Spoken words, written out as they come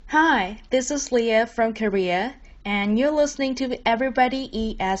Hi, this is Leah from Korea, and you're listening to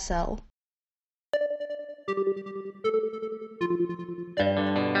Everybody ESL.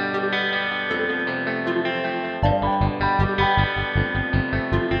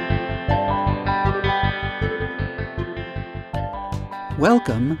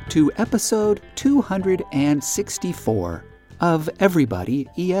 Welcome to episode 264 of Everybody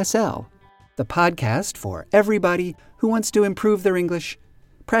ESL, the podcast for everybody who wants to improve their English,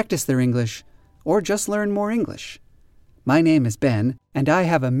 practice their English, or just learn more English. My name is Ben, and I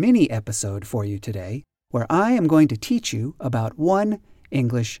have a mini episode for you today where I am going to teach you about one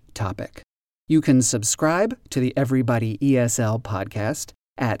English topic. You can subscribe to the Everybody ESL podcast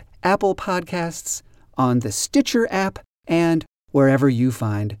at Apple Podcasts, on the Stitcher app, and wherever you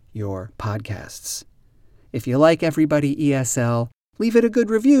find your podcasts. If you like Everybody ESL, leave it a good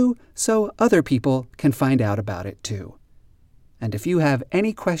review so other people can find out about it too. And if you have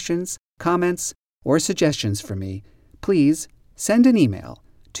any questions, comments, or suggestions for me, please send an email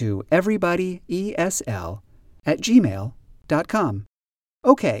to everybodyesl@gmail.com.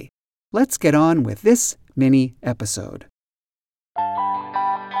 Okay, let's get on with this mini episode.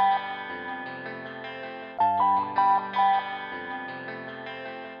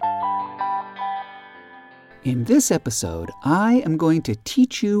 In this episode, I am going to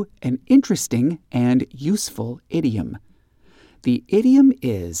teach you an interesting and useful idiom. The idiom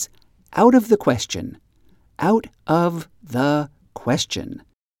is out of the question. Out of the question.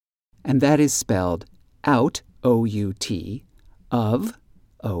 And that is spelled out, O-U-T, of,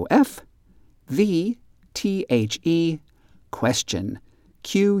 O-F, the, T-H-E, question,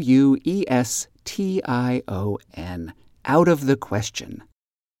 Q-U-E-S-T-I-O-N, out of the question.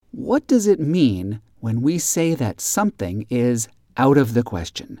 What does it mean when we say that something is out of the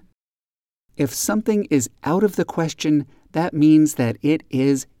question? If something is out of the question, that means that it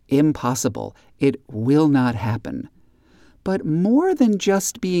is impossible. It will not happen. But more than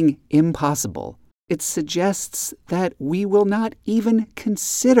just being impossible, it suggests that we will not even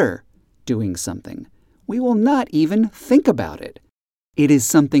consider doing something. We will not even think about it. It is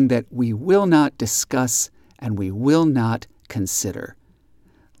something that we will not discuss and we will not consider.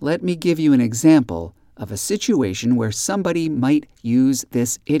 Let me give you an example of a situation where somebody might use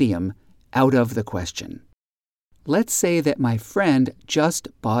this idiom out of the question. Let's say that my friend just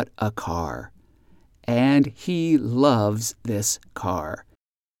bought a car, and he loves this car.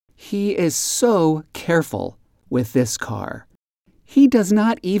 He is so careful with this car. He does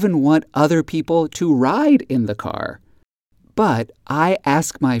not even want other people to ride in the car. But I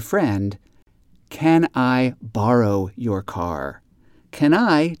ask my friend, "Can I borrow your car? Can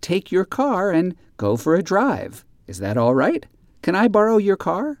I take your car and go for a drive? Is that all right? Can I borrow your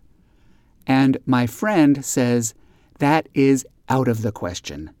car?" And my friend says, "That is out of the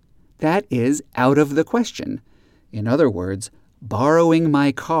question. That is out of the question." In other words, borrowing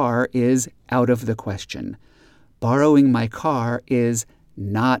my car is out of the question. Borrowing my car is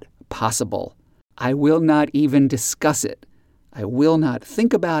not possible. I will not even discuss it. I will not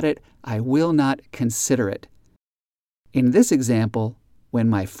think about it. I will not consider it. In this example, when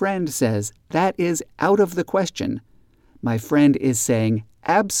my friend says, "That is out of the question," my friend is saying,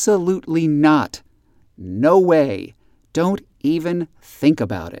 "Absolutely not. No way. Don't even think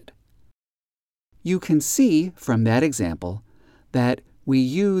about it." You can see from that example that we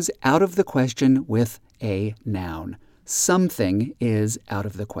use out of the question with a noun. Something is out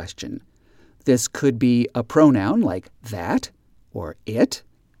of the question. This could be a pronoun like that or it.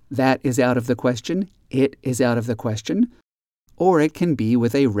 That is out of the question. It is out of the question. Or it can be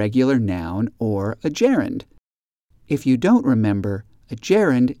with a regular noun or a gerund. If you don't remember, a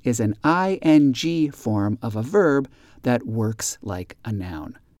gerund is an ing form of a verb that works like a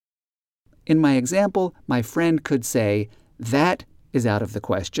noun. In my example, my friend could say, "That is out of the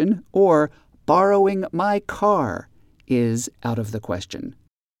question," or "Borrowing my car is out of the question."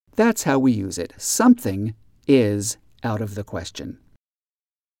 That's how we use it. Something is out of the question.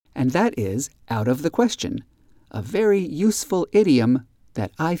 And that is out of the question, a very useful idiom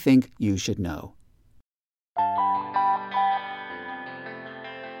that I think you should know.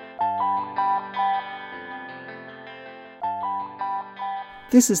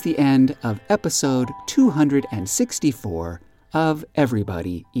 This is the end of episode 264 of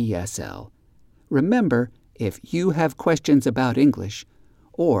Everybody ESL. Remember, if you have questions about English,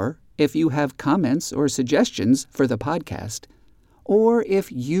 or if you have comments or suggestions for the podcast, or if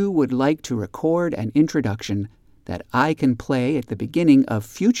you would like to record an introduction that I can play at the beginning of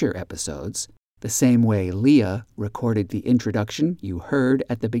future episodes, the same way Leah recorded the introduction you heard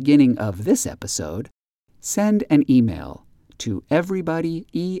at the beginning of this episode, send an email to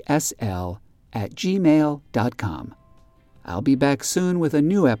everybodyesl@gmail.com. I'll be back soon with a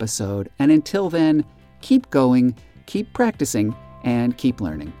new episode, and until then, keep going, keep practicing, and keep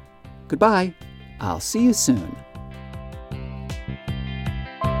learning. Goodbye. I'll see you soon.